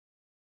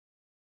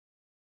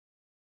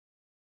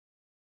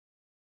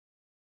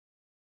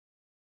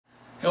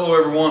Hello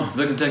everyone,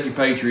 the Kentucky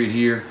Patriot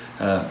here.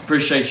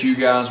 Appreciate you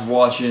guys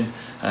watching,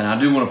 and I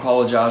do want to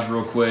apologize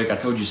real quick. I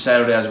told you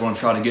Saturday I was going to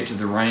try to get to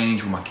the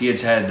range where my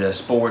kids had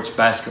sports,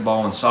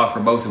 basketball and soccer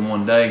both in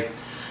one day,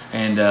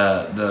 and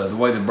the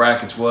way the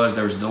brackets was,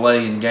 there was a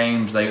delay in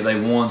games. They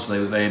won,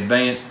 so they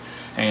advanced,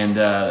 and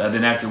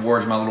then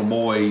afterwards my little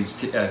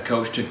boy's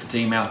coach took the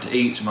team out to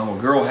eat. So my little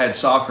girl had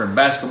soccer and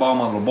basketball,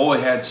 my little boy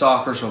had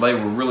soccer, so they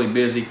were really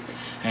busy.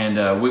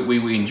 And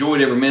we enjoyed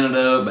every minute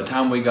of it. By the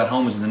time we got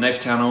home, as in the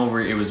next town over,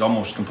 it was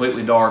almost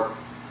completely dark,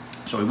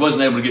 so we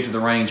wasn't able to get to the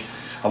range.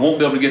 I won't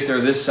be able to get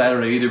there this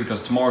Saturday either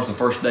because tomorrow's the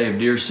first day of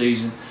deer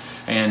season,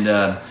 and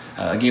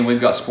again,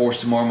 we've got sports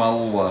tomorrow. My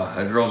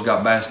little girl's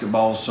got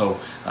basketball, so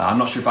I'm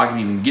not sure if I can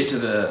even get to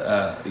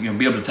the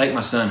be able to take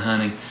my son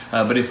hunting.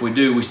 But if we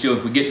do,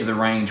 if we get to the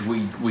range,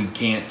 we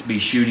can't be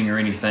shooting or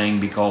anything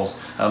because,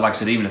 like I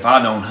said, even if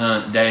I don't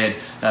hunt, Dad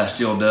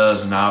still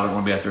does, and I don't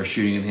want to be out there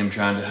shooting at him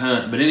trying to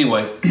hunt. But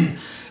anyway,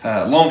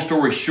 long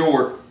story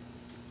short,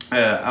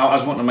 I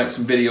was wanting to make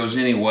some videos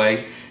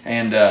anyway,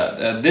 and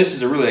this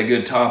is really a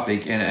good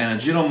topic. And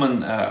a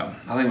gentleman, I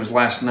think it was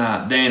last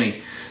night,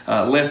 Danny,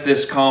 left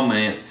this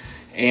comment.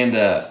 And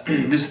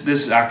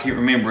this I can't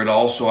remember it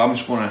all, so I'm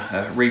just going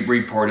to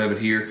read part of it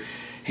here.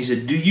 He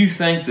said, "Do you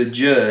think the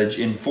Judge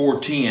in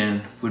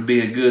 410 would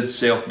be a good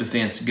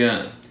self-defense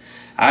gun?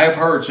 I have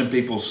heard some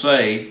people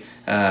say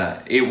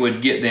it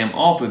would get them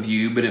off of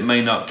you, but it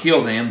may not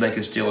kill them. They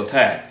could still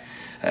attack.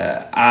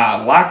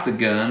 I like the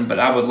gun, but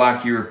I would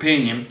like your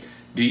opinion.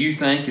 Do you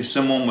think if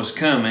someone was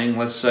coming,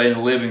 let's say in the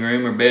living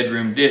room or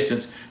bedroom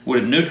distance,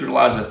 would it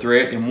neutralize a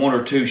threat in 1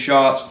 or 2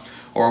 shots?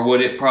 Or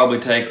would it probably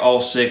take all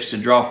 6 to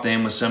drop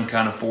them with some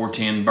kind of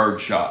 410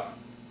 bird shot?"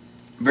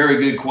 Very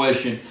good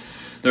question.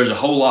 There's a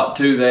whole lot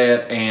to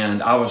that,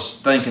 and I was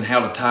thinking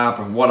how to type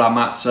of what I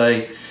might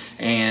say,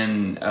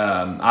 and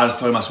I just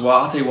told myself, well,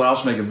 I'll tell you what, I'll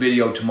just make a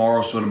video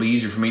tomorrow so it'll be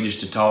easier for me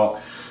just to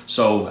talk.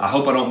 So I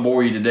hope I don't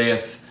bore you to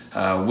death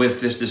with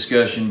this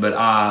discussion, but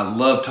I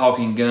love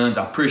talking guns.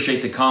 I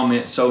appreciate the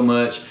comments so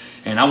much,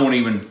 and I won't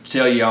even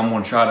tell you I'm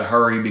going to try to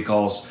hurry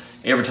because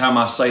every time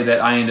I say that,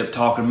 I end up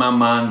talking. My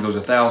mind goes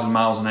 1,000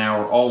 miles an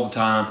hour all the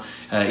time.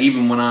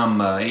 Even when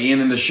I'm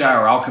in the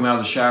shower, I'll come out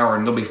of the shower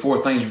and there'll be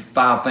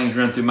 5 things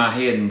running through my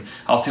head, and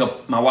I'll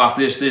tell my wife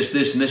this,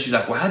 and this. She's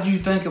like, "Well, how do you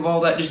think of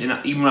all that?"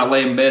 Even when I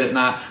lay in bed at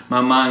night,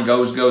 my mind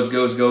goes.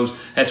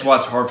 That's why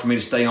it's hard for me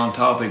to stay on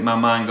topic. My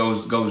mind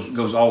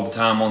goes all the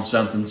time on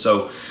something.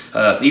 So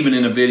even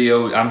in a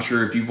video, I'm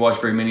sure if you've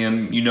watched very many of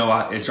them, you know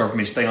it's hard for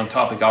me to stay on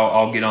topic.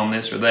 I'll get on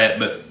this or that,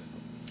 but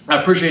I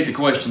appreciate the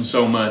question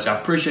so much. I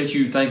appreciate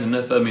you thinking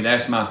enough of me to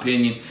ask my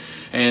opinion,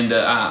 and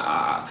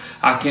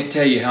I can't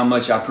tell you how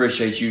much I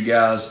appreciate you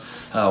guys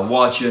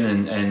watching,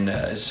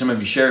 and some of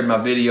you shared my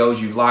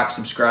videos, you've liked,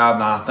 subscribed,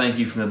 and I thank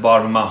you from the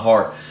bottom of my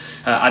heart.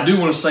 I do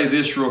want to say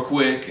this real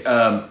quick.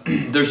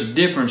 There's a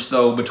difference,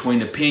 though,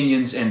 between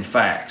opinions and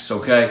facts,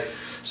 okay?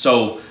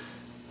 So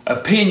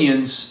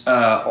opinions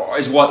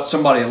is what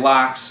somebody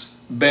likes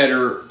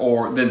better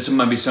or than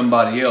maybe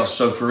somebody else.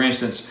 So for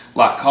instance,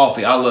 like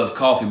coffee, I love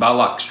coffee, but I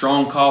like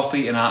strong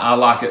coffee, and I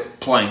like it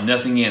plain,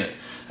 nothing in it.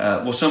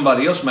 Well,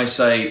 somebody else may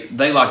say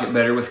they like it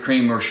better with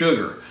cream or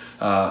sugar.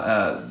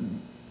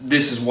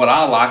 This is what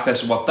I like,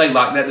 that's what they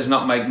like. That does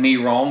not make me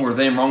wrong or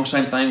them wrong.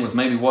 Same thing with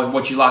maybe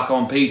what you like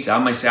on pizza. I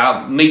may say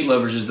meat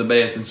lovers is the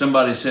best, and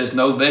somebody says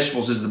no,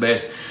 vegetables is the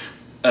best,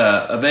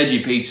 a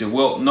veggie pizza.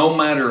 Well, no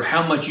matter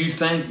how much you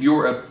think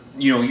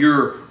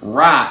you're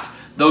right,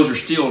 those are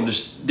still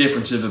just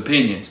difference of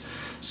opinions.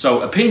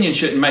 So opinion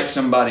shouldn't make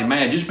somebody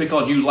mad. Just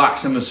because you like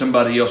something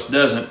somebody else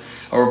doesn't,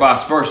 or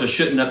vice versa,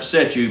 shouldn't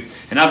upset you.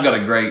 And I've got a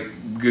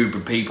great group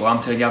of people.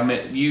 I'm telling you, I've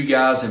met you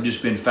guys have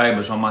just been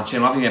fabulous on my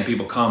channel. I've even had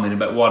people comment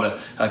about what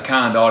a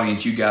kind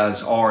audience you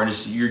guys are,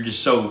 and you're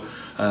just so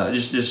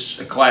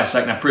just a class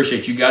act, and I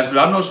appreciate you guys. But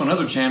I've noticed on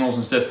other channels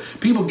and stuff,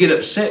 people get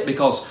upset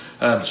because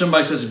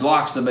somebody says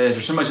Glock's the best,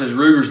 or somebody says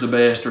Ruger's the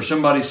best, or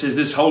somebody says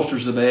this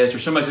holster's the best, or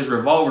somebody says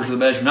revolvers are the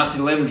best, or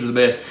 1911s are the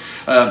best.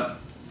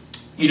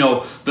 You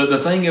know, the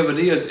thing of it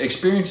is,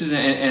 experiences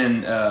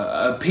and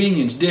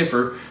opinions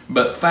differ,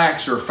 but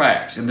facts are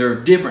facts, and they're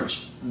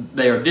different.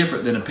 They are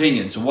different than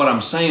opinions. So what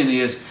I'm saying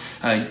is,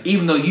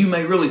 even though you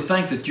may really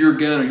think that your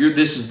gun or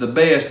this is the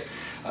best,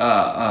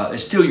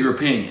 it's still your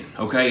opinion,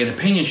 okay? An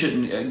opinion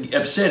shouldn't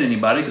upset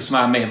anybody because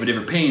somebody may have a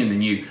different opinion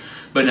than you.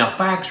 But now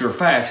facts are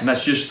facts, and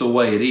that's just the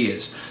way it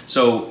is.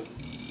 So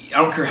I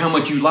don't care how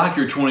much you like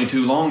your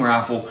 .22 long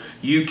rifle,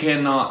 you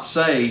cannot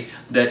say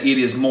that it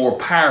is more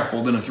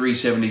powerful than a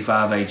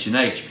 .375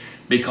 H&H,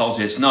 because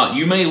it's not.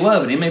 You may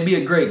love it. It may be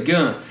a great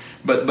gun,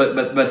 but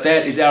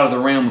that is out of the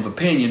realm of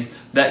opinion.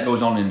 That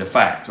goes on into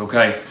fact,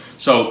 okay?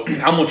 So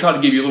I'm going to try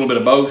to give you a little bit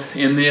of both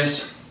in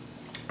this.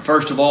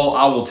 First of all,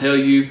 I will tell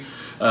you,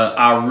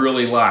 I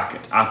really like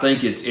it. I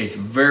think it's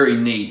very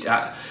neat.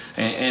 Like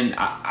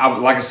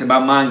I said, my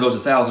mind goes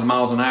 1,000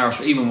 miles an hour.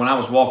 So even when I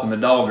was walking the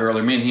dog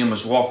earlier, me and him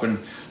was walking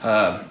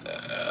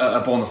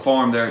up on the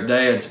farm there at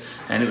Dad's,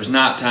 and it was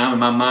nighttime, and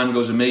my mind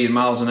goes 1,000,000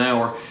 miles an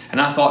hour. And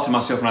I thought to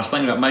myself, when I was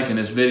thinking about making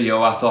this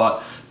video, I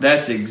thought,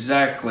 that's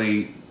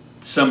exactly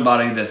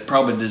somebody that's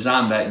probably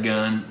designed that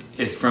gun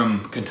is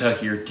from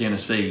Kentucky or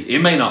Tennessee. It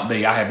may not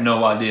be. I have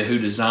no idea who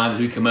designed it,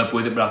 who came up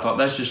with it, but I thought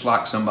that's just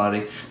like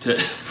somebody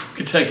from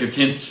Kentucky or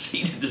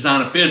Tennessee to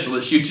design a pistol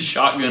that shoots a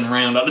shotgun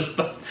round. I just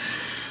thought.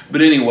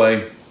 But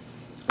anyway,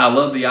 I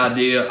love the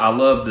idea. I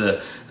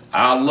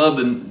love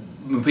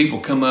when people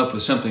come up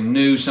with something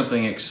new,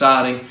 something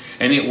exciting,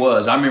 and it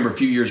was. I remember a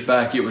few years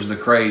back, it was the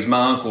craze.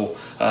 My uncle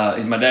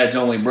is my dad's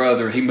only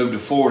brother. He moved to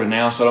Florida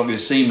now, so I don't get to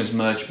see him as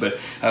much. But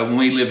when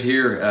we lived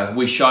here,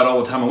 we shot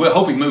all the time. And we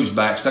hope he moves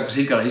back because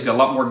he's got a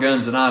lot more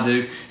guns than I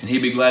do, and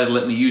he'd be glad to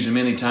let me use them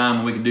anytime,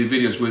 and we could do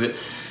videos with it.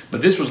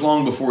 But this was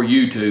long before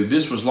YouTube.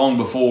 This was long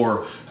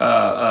before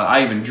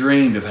I even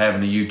dreamed of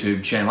having a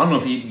YouTube channel. I don't know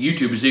if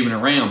YouTube is even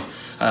around.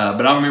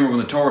 But I remember when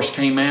the Taurus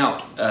came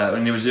out,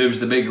 and it was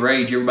the big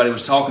rage, everybody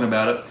was talking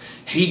about it.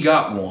 He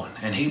got one,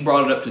 and he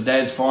brought it up to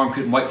Dad's farm.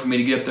 Couldn't wait for me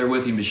to get up there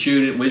with him to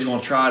shoot it. We just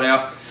want to try it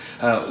out.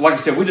 Like I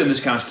said, we've done this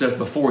kind of stuff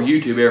before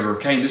YouTube ever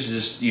came. This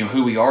is just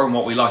who we are and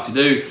what we like to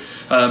do.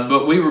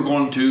 But we were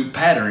going to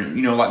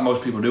pattern, like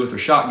most people do with their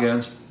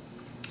shotguns.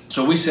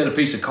 So we set a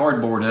piece of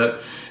cardboard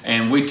up,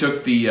 and we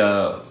took the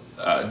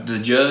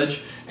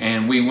judge,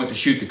 and we went to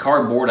shoot the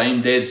cardboard,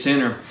 aimed dead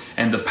center.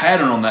 And the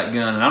pattern on that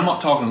gun, and I'm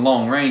not talking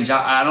long range,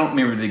 I don't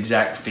remember the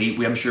exact feet,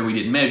 I'm sure we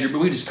didn't measure, but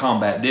we just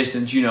combat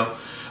distance,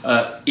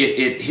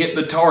 it hit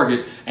the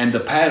target, and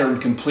the pattern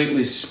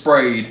completely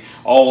sprayed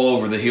all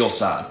over the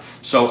hillside.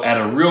 So at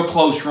a real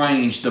close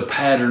range, the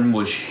pattern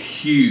was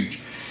huge.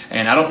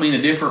 And I don't mean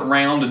a different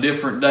round, a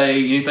different day,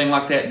 anything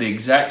like that. The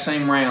exact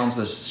same rounds,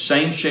 the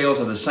same shells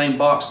of the same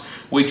box.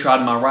 We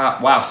tried my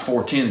wife's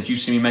 410 that you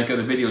see me make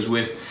other videos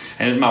with,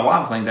 and it was my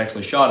wife, I think, that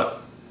actually shot it.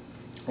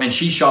 And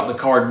she shot the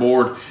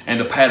cardboard, and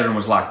the pattern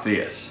was like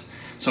this.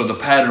 So the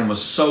pattern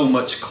was so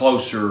much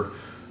closer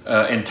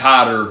and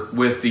tighter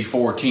with the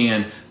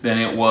 410 than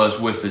it was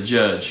with the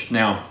judge.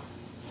 Now,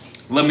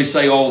 let me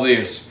say all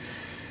this,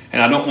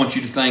 and I don't want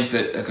you to think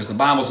that, because the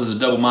Bible says a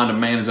double-minded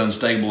man is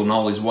unstable in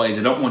all his ways.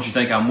 I don't want you to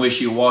think I'm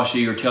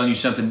wishy-washy or telling you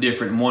something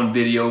different in one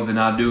video than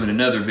I do in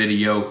another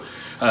video.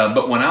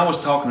 But when I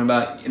was talking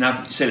about, and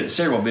I've said it in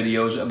several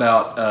videos,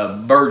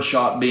 about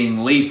birdshot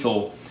being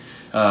lethal,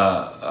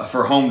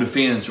 for home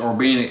defense, or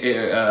being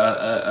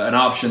an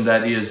option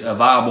that is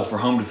viable for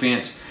home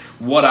defense,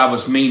 what I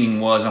was meaning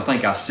was, I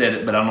think I said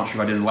it, but I'm not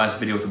sure if I did in the last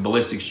video with the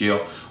ballistics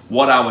gel,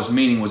 what I was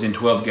meaning was in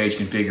 12 gauge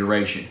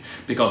configuration.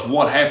 Because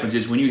what happens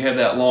is when you have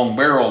that long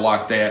barrel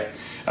like that,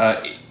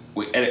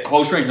 at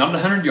close range, not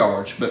 100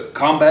 yards, but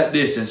combat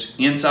distance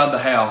inside the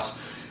house,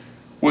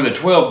 with a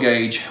 12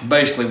 gauge,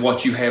 basically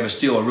what you have is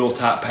still a real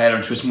tight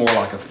pattern, so it's more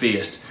like a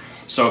fist.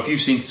 So if you've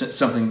seen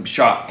something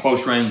shot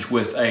close range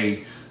with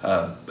a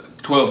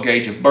 12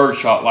 gauge of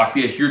birdshot like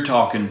this, you're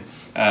talking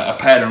a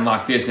pattern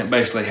like this, and it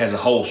basically has a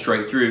hole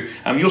straight through.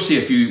 I mean, you'll see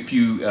a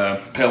few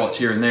pellets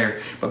here and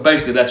there, but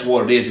basically that's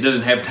what it is. It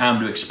doesn't have time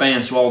to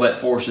expand, so all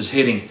that force is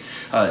hitting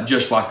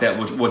just like that,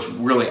 which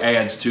really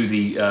adds to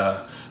the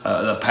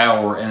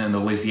power and the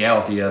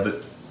lethality of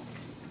it.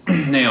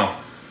 Now,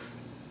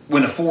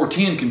 when a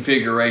 410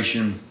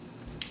 configuration,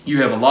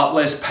 you have a lot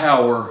less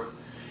power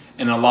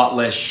and a lot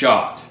less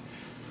shot.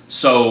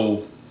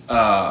 So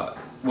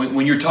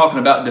when you're talking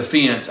about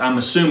defense, I'm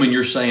assuming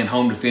you're saying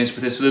home defense,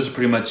 but this will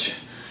pretty much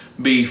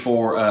be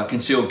for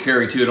concealed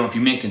carry too. I don't know if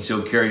you meant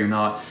concealed carry or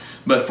not,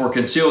 but for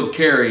concealed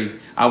carry,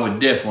 I would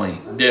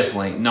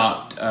definitely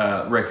not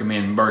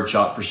recommend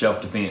birdshot for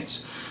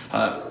self-defense.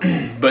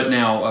 But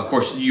now, of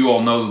course, you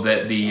all know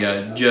that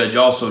the judge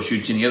also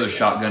shoots any other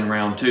shotgun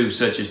round too,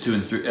 such as 2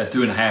 and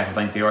 2.5, I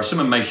think they are. Some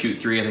of them may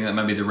shoot 3. I think that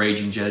might be the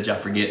raging judge. I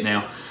forget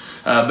now.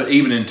 But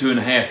even in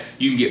 2.5,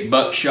 you can get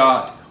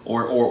buckshot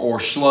or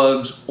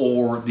slugs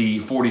or the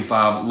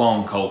 45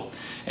 long colt.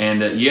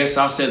 And yes,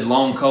 I said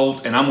long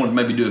colt, and I'm going to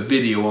maybe do a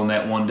video on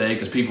that one day,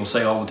 because people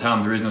say all the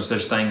time there is no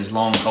such thing as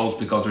long colts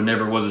because there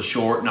never was a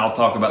short, and I'll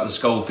talk about the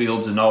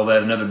Schofields and all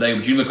that another day.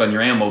 But you look on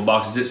your ammo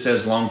boxes, it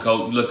says long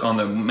colt. You look on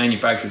the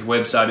manufacturer's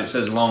website, it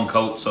says long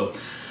colt. So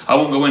I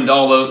won't go into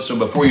all those. So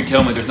before you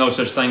tell me there's no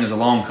such thing as a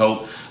long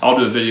colt, I'll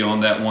do a video on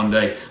that one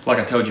day. Like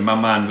I told you, my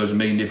mind goes a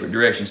million different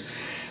directions.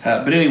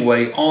 But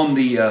anyway, on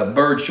the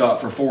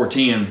birdshot for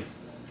 410,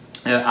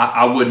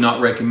 I would not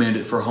recommend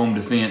it for home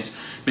defense,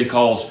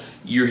 because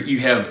you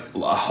have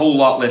a whole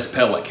lot less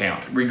pellet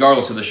count.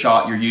 Regardless of the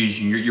shot you're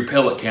using, your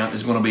pellet count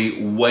is going to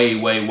be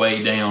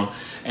way down,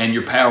 and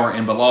your power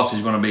and velocity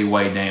is going to be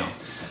way down.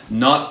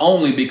 Not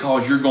only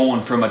because you're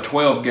going from a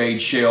 12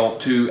 gauge shell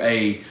to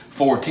a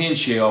 410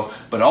 shell,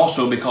 but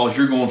also because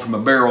you're going from a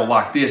barrel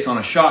like this on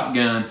a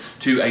shotgun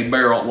to a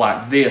barrel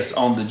like this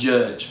on the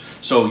judge.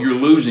 So you're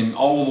losing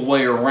all the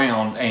way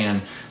around,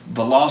 and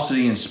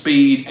velocity and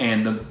speed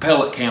and the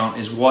pellet count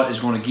is what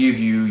is going to give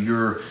you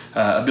your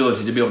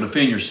ability to be able to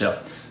defend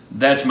yourself.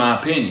 That's my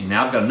opinion.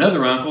 Now, I've got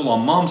another uncle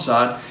on mom's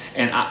side,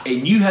 and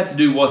you have to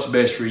do what's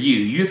best for you.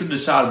 You have to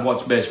decide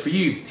what's best for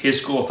you.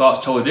 His school of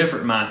thought's totally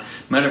different than mine.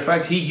 Matter of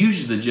fact, he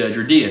uses the judge,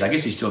 or did, I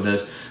guess he still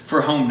does,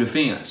 for home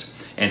defense.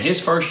 And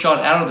his first shot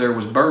out of there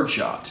was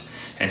birdshot.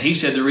 And he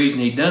said the reason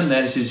he done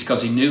that is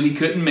because he knew he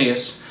couldn't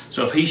miss.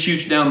 So if he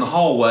shoots down the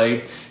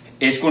hallway,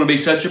 it's going to be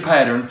such a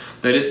pattern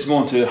that it's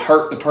going to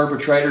hurt the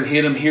perpetrator,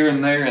 hit them here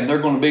and there, and they're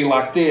going to be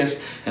like this.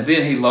 And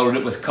then he loaded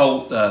it with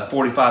Colt,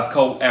 45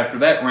 Colt after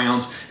that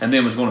rounds, and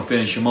then was going to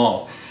finish him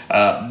off.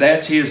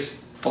 That's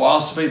his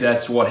philosophy.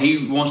 That's what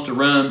he wants to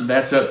run.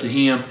 That's up to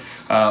him.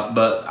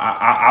 But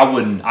I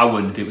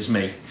wouldn't if it was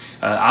me.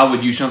 I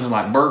would use something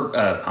like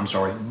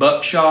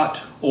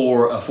buckshot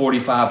or a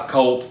 45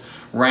 Colt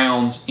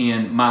rounds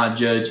in my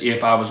Judge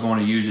if I was going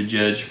to use a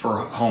Judge for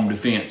home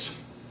defense.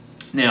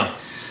 Now,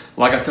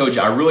 like I told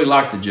you, I really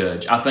like the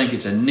Judge. I think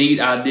it's a neat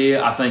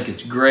idea. I think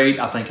it's great.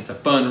 I think it's a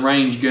fun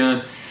range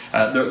gun.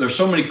 There's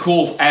so many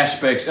cool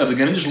aspects of the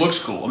gun. It just looks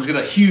cool. It's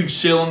got a huge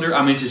cylinder.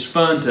 I mean, it's just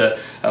fun to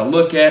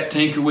look at,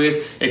 tinker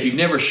with. If you've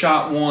never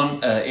shot one,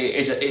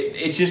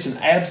 it's just an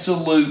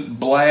absolute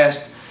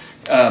blast.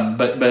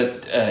 But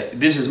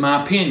this is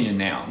my opinion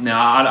now.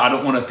 Now, I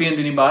don't want to offend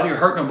anybody or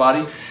hurt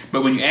nobody,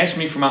 but when you ask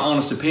me for my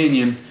honest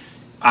opinion,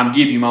 I'm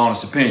giving you my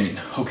honest opinion,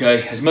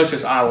 okay? As much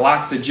as I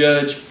like the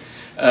Judge,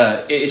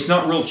 it's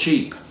not real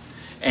cheap.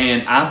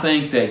 And I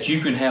think that you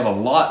can have a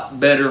lot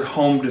better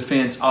home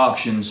defense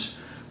options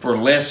for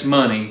less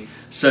money,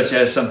 such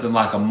as something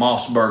like a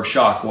Mossberg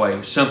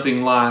Shockwave,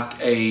 something like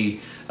a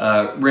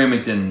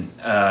Remington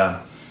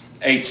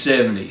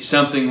 870,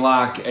 something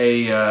like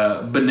a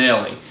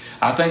Benelli.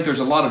 I think there's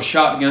a lot of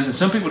shotguns, and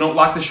some people don't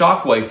like the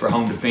Shockwave for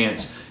home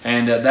defense,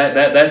 and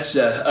that's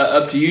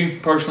up to you.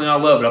 Personally, I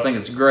love it. I think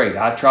it's great.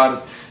 I tried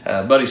it.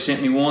 A buddy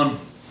sent me one,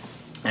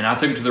 and I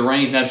took it to the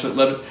range and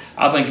absolutely loved it.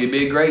 I think it'd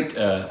be a great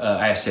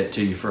asset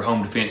to you for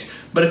home defense.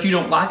 But if you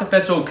don't like it,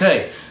 that's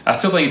okay. I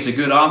still think it's a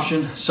good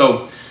option.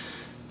 So,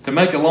 to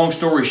make a long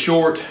story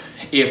short,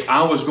 if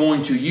I was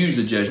going to use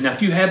the Judge, now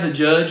if you have the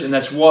Judge and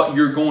that's what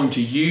you're going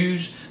to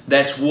use,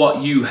 that's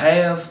what you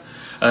have.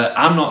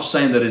 I'm not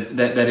saying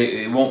that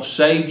it won't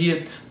save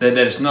you, that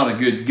it's not a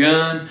good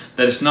gun,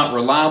 that it's not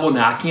reliable.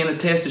 Now, I can't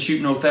attest to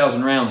shooting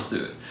 1,000 rounds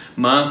through it.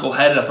 My uncle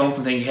had it. I don't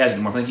think he has it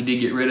anymore. I think he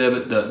did get rid of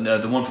it.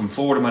 The one from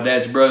Florida, my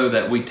dad's brother,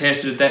 that we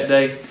tested it that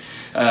day.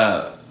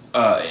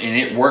 And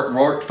it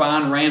worked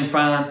fine, ran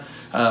fine.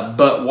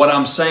 But what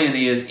I'm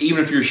saying is,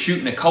 even if you're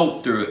shooting a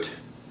Colt through it,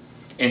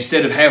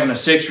 instead of having a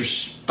 6 or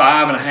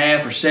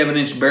 5.5 or 7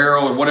 inch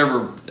barrel or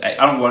whatever, I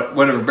don't know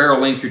whatever barrel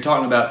length you're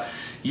talking about,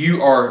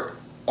 you are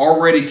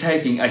already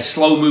taking a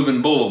slow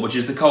moving bullet, which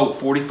is the Colt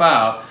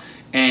 45,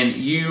 and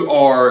you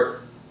are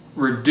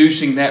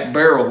reducing that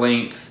barrel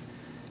length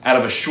out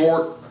of a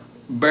short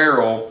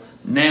barrel.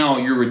 Now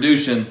you're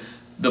reducing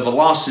the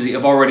velocity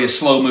of already a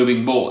slow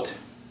moving bullet,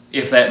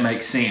 if that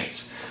makes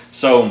sense.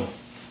 So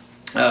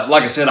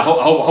like I said, I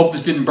hope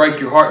this didn't break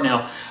your heart.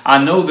 Now,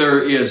 I know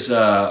there is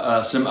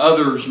some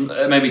others,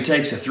 maybe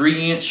takes a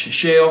 3-inch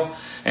shell,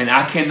 and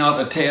I cannot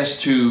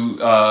attest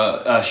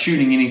to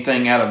shooting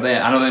anything out of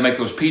that. I know they make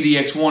those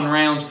PDX-1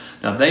 rounds.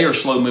 Now, they are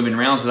slow-moving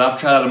rounds that I've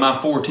tried out of my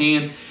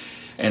 410,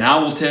 and I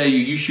will tell you,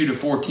 you shoot a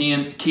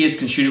 410, kids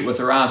can shoot it with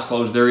their eyes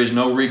closed. There is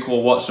no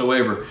recoil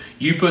whatsoever.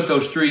 You put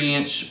those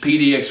 3-inch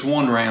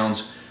PDX-1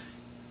 rounds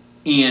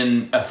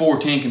in a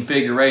 410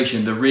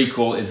 configuration, the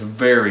recoil is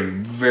very,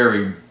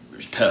 very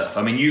tough.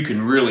 I mean, you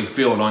can really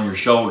feel it on your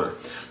shoulder.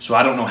 So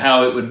I don't know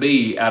how it would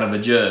be out of a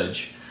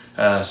Judge.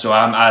 So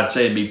I'd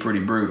say it'd be pretty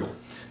brutal.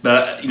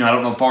 But you know, I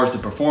don't know as far as the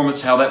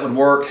performance, how that would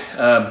work.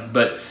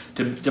 But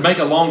to make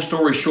a long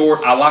story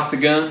short, I like the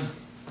gun.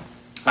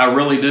 I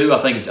really do.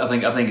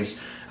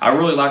 I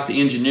really like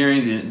the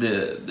engineering,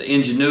 the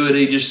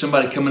ingenuity, just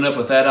somebody coming up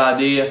with that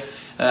idea.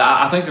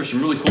 I think there's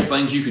some really cool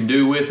things you can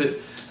do with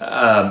it.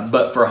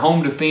 But for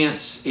home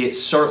defense, it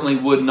certainly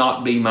would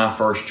not be my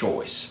first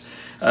choice.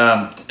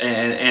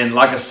 And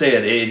like I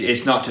said,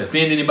 it's not to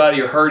offend anybody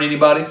or hurt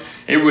anybody.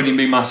 It wouldn't even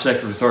be my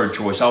second or third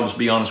choice. I'll just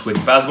be honest with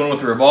you. If I was going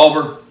with a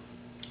revolver,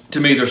 to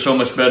me, there's so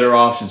much better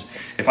options.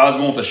 If I was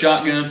going with a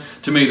shotgun,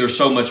 to me, there's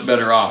so many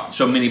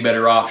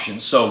better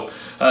options. So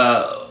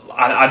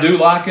I do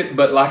like it,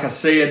 but like I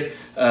said,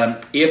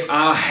 if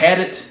I had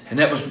it and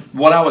that was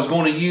what I was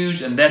going to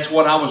use and that's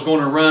what I was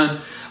going to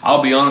run,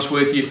 I'll be honest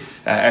with you,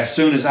 as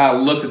soon as I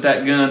looked at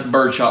that gun,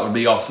 birdshot would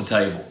be off the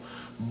table.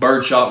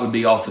 Birdshot would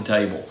be off the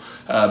table.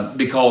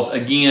 Because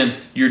again,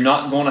 you're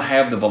not going to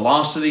have the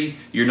velocity,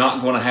 you're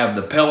not going to have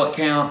the pellet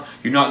count,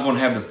 you're not going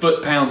to have the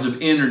foot-pounds of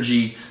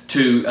energy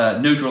to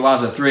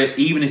neutralize a threat,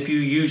 even if you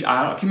use,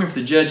 I can't remember if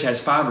the Judge has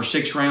 5 or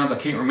 6 rounds, I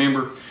can't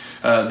remember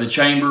the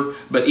chamber,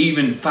 but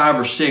even 5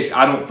 or 6,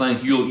 I don't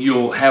think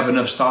you'll have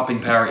enough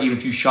stopping power, even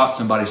if you shot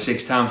somebody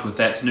 6 times with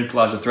that to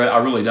neutralize the threat. I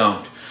really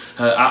don't.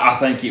 I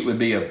think it would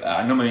be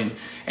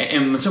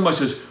and when somebody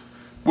says,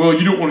 well,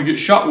 you don't want to get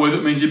shot with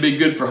it, means it'd be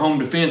good for home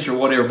defense or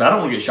whatever, but I don't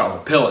want to get shot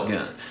with a pellet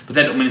gun. But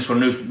that don't mean it's going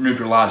to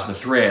neutralize the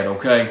threat,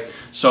 okay?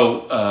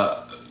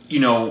 So, you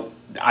know,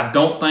 I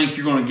don't think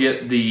you're going to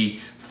get the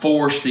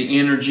force, the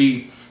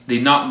energy, the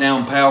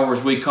knockdown power,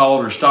 as we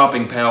call it, or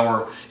stopping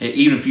power,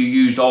 even if you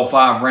used all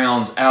 5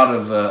 rounds out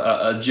of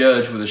a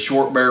Judge with a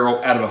short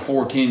barrel, out of a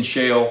 410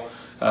 shell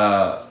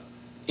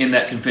in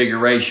that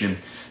configuration.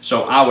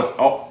 So I would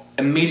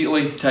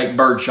immediately take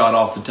birdshot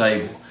off the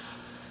table.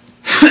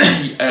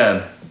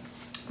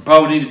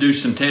 Probably need to do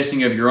some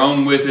testing of your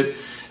own with it.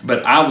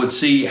 But I would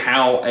see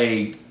how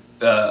a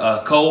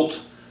colt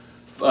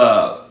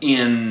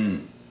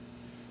in,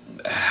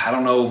 I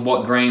don't know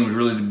what grain would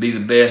really be the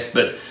best,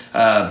 but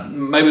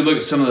maybe look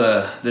at some of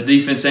the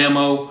defense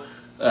ammo.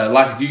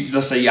 Like if you,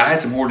 let's say I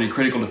had some more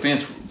critical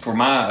defense for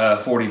my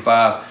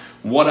 45,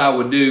 what I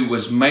would do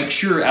was make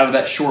sure out of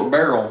that short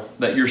barrel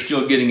that you're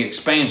still getting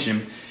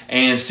expansion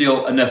and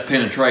still enough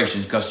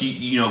penetration, because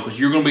because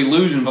you're going to be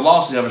losing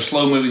velocity out of a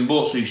slow moving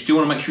bullet, so you still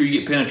want to make sure you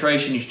get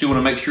penetration, you still want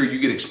to make sure you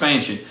get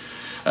expansion.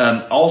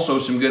 Also,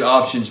 some good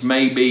options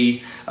may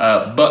be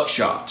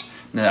buckshot.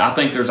 Now, I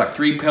think there's like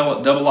 3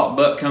 pellet double lock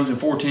buck, comes in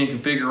 410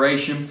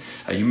 configuration.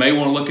 You may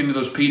want to look into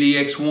those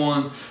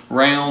PDX1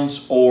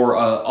 rounds, or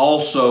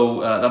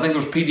also I think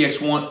those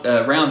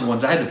PDX1 round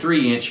ones. I had the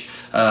 3-inch.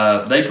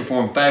 They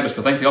perform fabulous,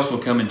 but I think they also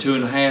come in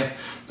 2.5.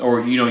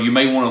 Or you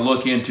may want to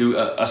look into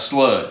a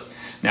slug.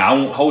 Now, I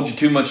won't hold you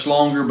too much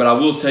longer, but I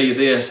will tell you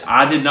this: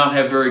 I did not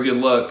have very good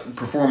luck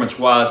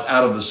performance-wise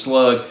out of the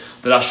slug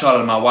that I shot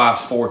out of my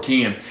wife's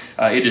 410.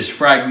 It is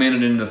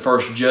fragmented in the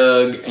first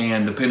jug,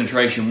 and the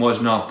penetration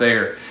was not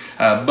there.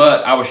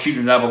 But I was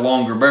shooting it out of a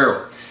longer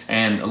barrel.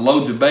 And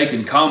Loads of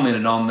Bacon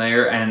commented on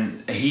there,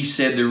 and he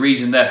said the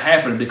reason that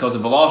happened because the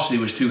velocity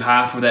was too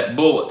high for that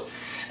bullet.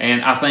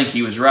 And I think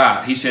he was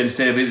right. He said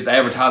instead of it was the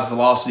advertised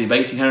velocity of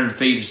 1,800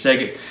 feet a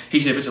second, he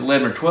said if it's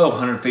 1,100 or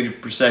 1,200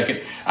 feet per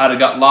second, I'd have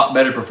got a lot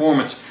better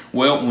performance.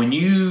 Well, when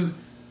you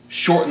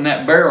shorten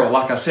that barrel,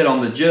 like I said on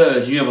the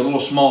Judge, you have a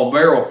little small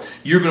barrel,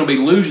 you're going to be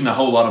losing a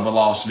whole lot of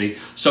velocity.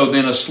 So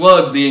then a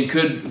slug then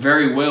could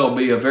very well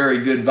be a very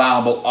good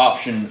viable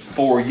option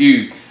for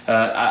you.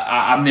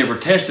 I've never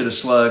tested a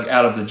slug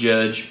out of the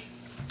Judge.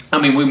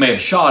 I mean, we may have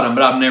shot them,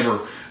 but I've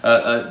never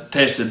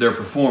tested their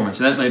performance.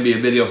 And that may be a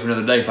video for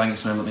another day if I can get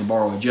somebody to let me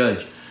borrow a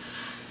Judge.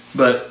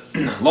 But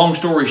long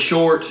story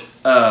short,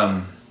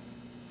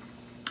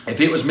 if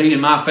it was me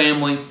and my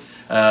family,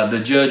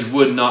 the Judge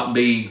would not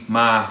be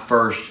my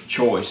first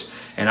choice.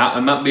 And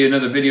it might be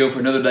another video for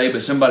another day,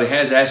 but somebody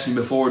has asked me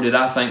before, did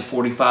I think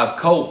 45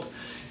 Colt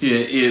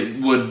it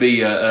would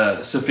be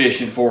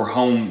sufficient for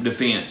home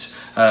defense?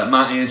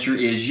 My answer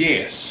is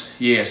yes.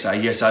 Yes,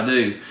 I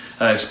do.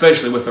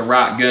 Especially with the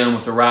right gun,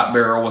 with the right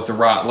barrel, with the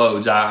right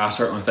loads. I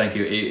certainly think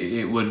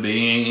it would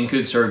be and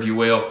could serve you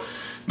well.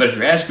 But if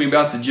you're asking me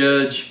about the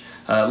Judge,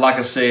 like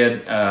I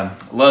said,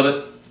 love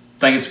it,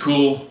 think it's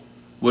cool,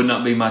 would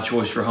not be my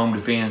choice for home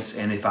defense.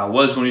 And if I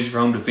was going to use it for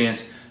home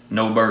defense,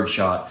 no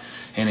birdshot.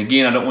 And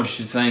again, I don't want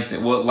you to think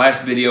that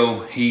last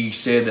video he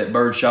said that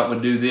birdshot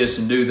would do this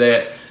and do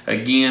that.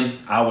 Again,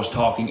 I was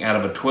talking out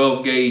of a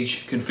 12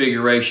 gauge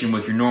configuration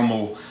with your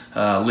normal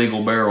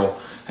legal barrel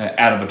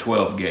out of a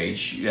 12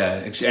 gauge.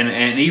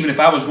 And even if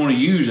I was going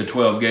to use a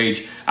 12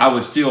 gauge, I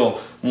would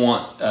still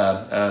want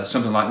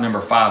something like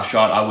number 5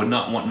 shot. I would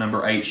not want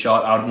number 8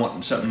 shot. I would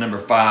want something number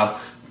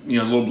 5, a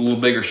little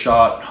bigger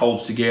shot,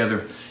 holds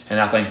together, and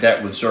I think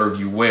that would serve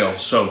you well.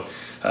 So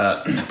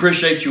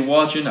appreciate you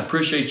watching. I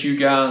appreciate you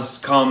guys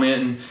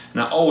commenting,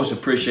 and I always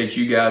appreciate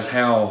you guys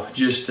how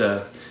just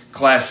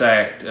class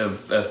act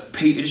of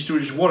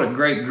just what a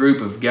great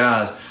group of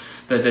guys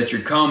that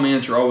your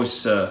comments are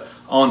always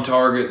on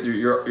target.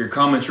 Your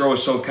comments are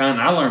always so kind.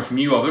 And I learn from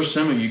you all. There's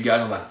some of you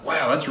guys like,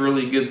 wow, that's a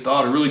really good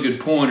thought, a really good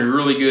point, or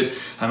really good.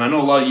 I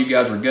know a lot of you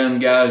guys are gun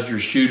guys, you're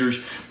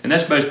shooters, and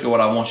that's basically what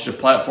I want. It's a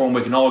platform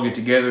we can all get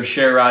together,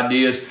 share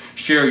ideas,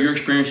 share your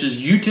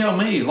experiences. You tell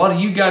me. A lot of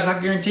you guys, I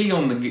guarantee,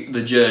 on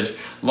the Judge,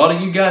 a lot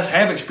of you guys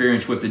have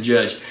experience with the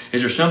Judge.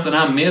 Is there something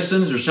I'm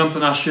missing? Is there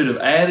something I should have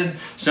added?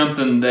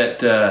 Something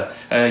that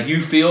you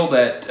feel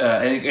that,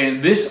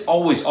 and this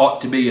always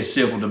ought to be a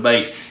civil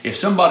debate. If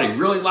somebody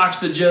really likes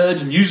the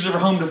Judge and uses it for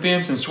home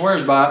defense and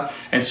swears by it,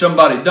 and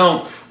somebody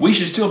don't, we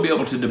should still be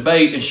able to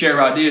debate and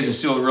share ideas and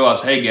still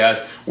realize, hey guys,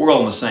 we're all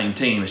on the same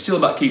team. It's still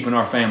about keeping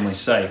our families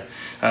safe.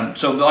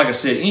 So like I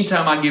said,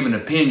 anytime I give an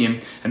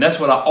opinion, and that's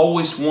what I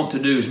always want to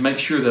do, is make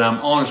sure that I'm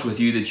honest with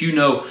you, that you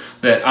know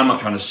that I'm not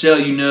trying to sell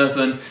you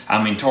nothing.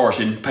 I mean, Taurus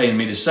isn't paying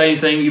me to say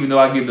anything, even though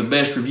I give the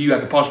best review I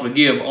could possibly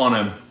give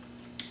on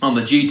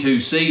the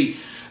G2C.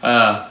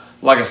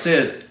 Like I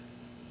said,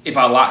 if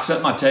I like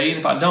something, I tell you, and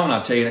if I don't,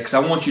 I tell you, because I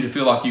want you to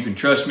feel like you can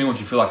trust me. I want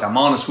you to feel like I'm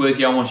honest with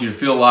you. I want you to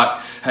feel like,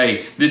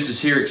 hey, this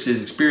is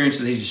his experience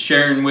that he's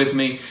sharing with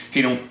me.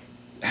 He don't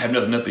have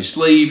nothing up his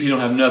sleeve. He don't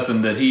have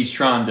nothing that he's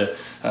trying to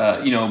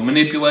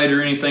manipulate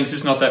or anything. So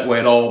it's not that way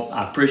at all.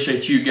 I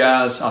appreciate you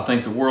guys. I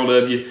think the world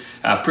of you.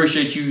 I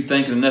appreciate you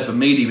thinking enough of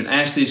me to even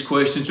ask these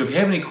questions. So if you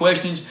have any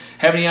questions,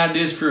 have any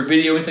ideas for a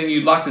video, anything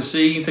you'd like to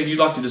see, anything you'd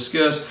like to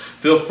discuss,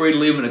 feel free to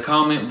leave it in a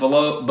comment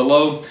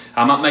below.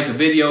 I might make a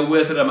video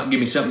with it. I might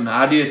give me something, an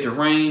idea at the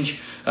range.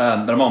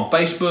 But I'm on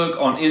Facebook,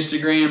 on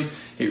Instagram.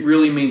 It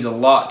really means a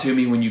lot to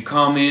me when you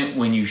comment,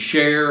 when you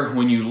share,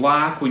 when you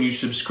like, when you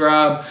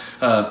subscribe.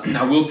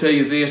 I will tell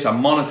you this,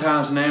 I'm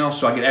monetized now,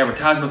 so I get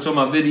advertisements on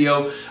my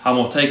video. I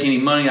won't take any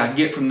money I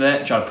get from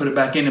that, try to put it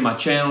back into my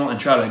channel and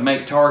try to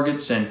make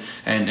targets and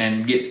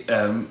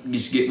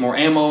just get more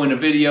ammo in the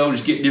video,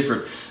 just get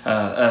different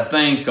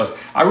things, because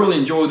I really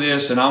enjoy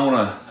this and I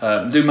want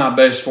to do my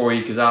best for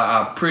you, because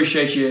I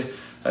appreciate you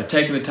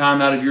taking the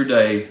time out of your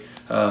day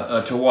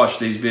to watch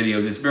these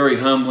videos. It's very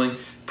humbling.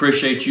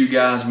 Appreciate you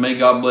guys. May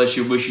God bless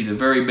you. Wish you the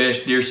very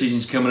best. Deer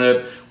season's coming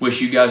up. Wish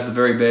you guys the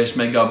very best.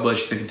 May God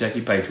bless you, the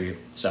Kentucky Patriot.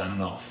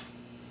 Signing off.